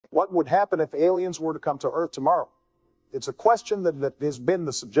What would happen if aliens were to come to Earth tomorrow? It's a question that has been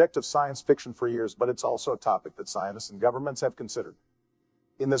the subject of science fiction for years, but it's also a topic that scientists and governments have considered.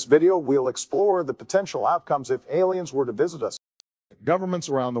 In this video, we'll explore the potential outcomes if aliens were to visit us. Governments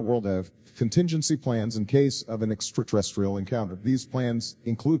around the world have contingency plans in case of an extraterrestrial encounter. These plans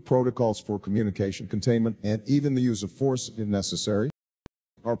include protocols for communication, containment, and even the use of force if necessary.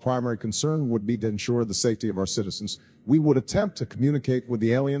 Our primary concern would be to ensure the safety of our citizens. We would attempt to communicate with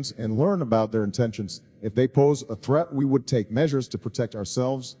the aliens and learn about their intentions. If they pose a threat, we would take measures to protect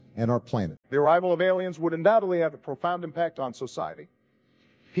ourselves and our planet. The arrival of aliens would undoubtedly have a profound impact on society.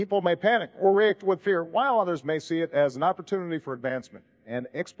 People may panic or react with fear, while others may see it as an opportunity for advancement and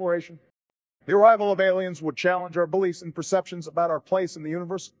exploration. The arrival of aliens would challenge our beliefs and perceptions about our place in the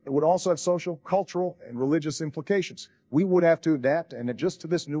universe. It would also have social, cultural, and religious implications. We would have to adapt and adjust to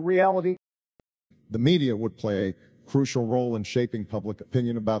this new reality. The media would play a crucial role in shaping public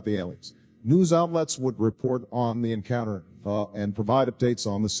opinion about the aliens. News outlets would report on the encounter and provide updates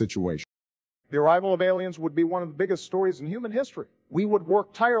on the situation. The arrival of aliens would be one of the biggest stories in human history. We would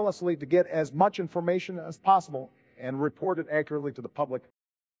work tirelessly to get as much information as possible and report it accurately to the public.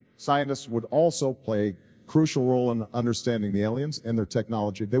 Scientists would also play a crucial role in understanding the aliens and their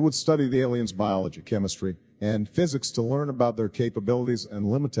technology. They would study the aliens' biology, chemistry, and physics to learn about their capabilities and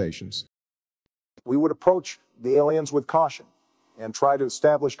limitations. We would approach the aliens with caution and try to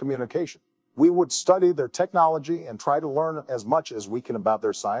establish communication. We would study their technology and try to learn as much as we can about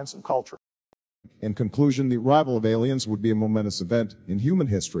their science and culture. In conclusion, the arrival of aliens would be a momentous event in human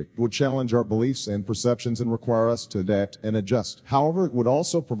history. It would challenge our beliefs and perceptions and require us to adapt and adjust. However, it would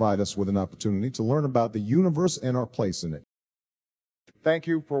also provide us with an opportunity to learn about the universe and our place in it. Thank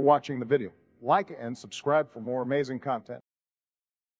you for watching the video. Like and subscribe for more amazing content.